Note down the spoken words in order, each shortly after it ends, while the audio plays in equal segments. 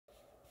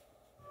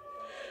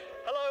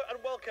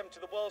Welcome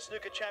to the World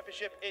Snooker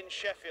Championship in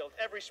Sheffield.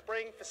 Every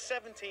spring for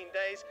 17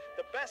 days,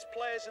 the best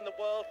players in the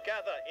world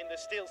gather in the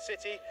Steel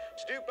City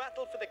to do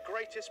battle for the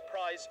greatest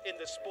prize in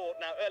the sport.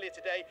 Now, earlier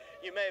today,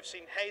 you may have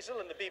seen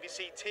Hazel and the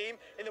BBC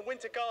team in the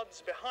Winter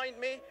Gardens behind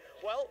me.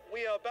 Well,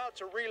 we are about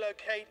to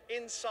relocate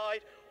inside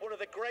one of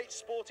the great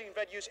sporting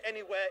venues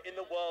anywhere in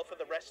the world for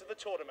the rest of the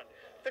tournament,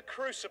 the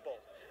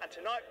Crucible. And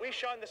tonight we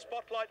shine the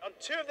spotlight on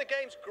two of the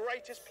game's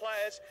greatest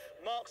players,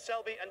 Mark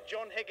Selby and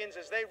John Higgins,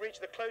 as they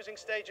reach the closing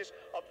stages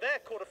of their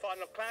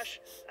quarter-final clash,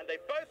 and they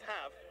both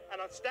have an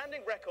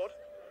outstanding record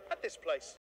at this place.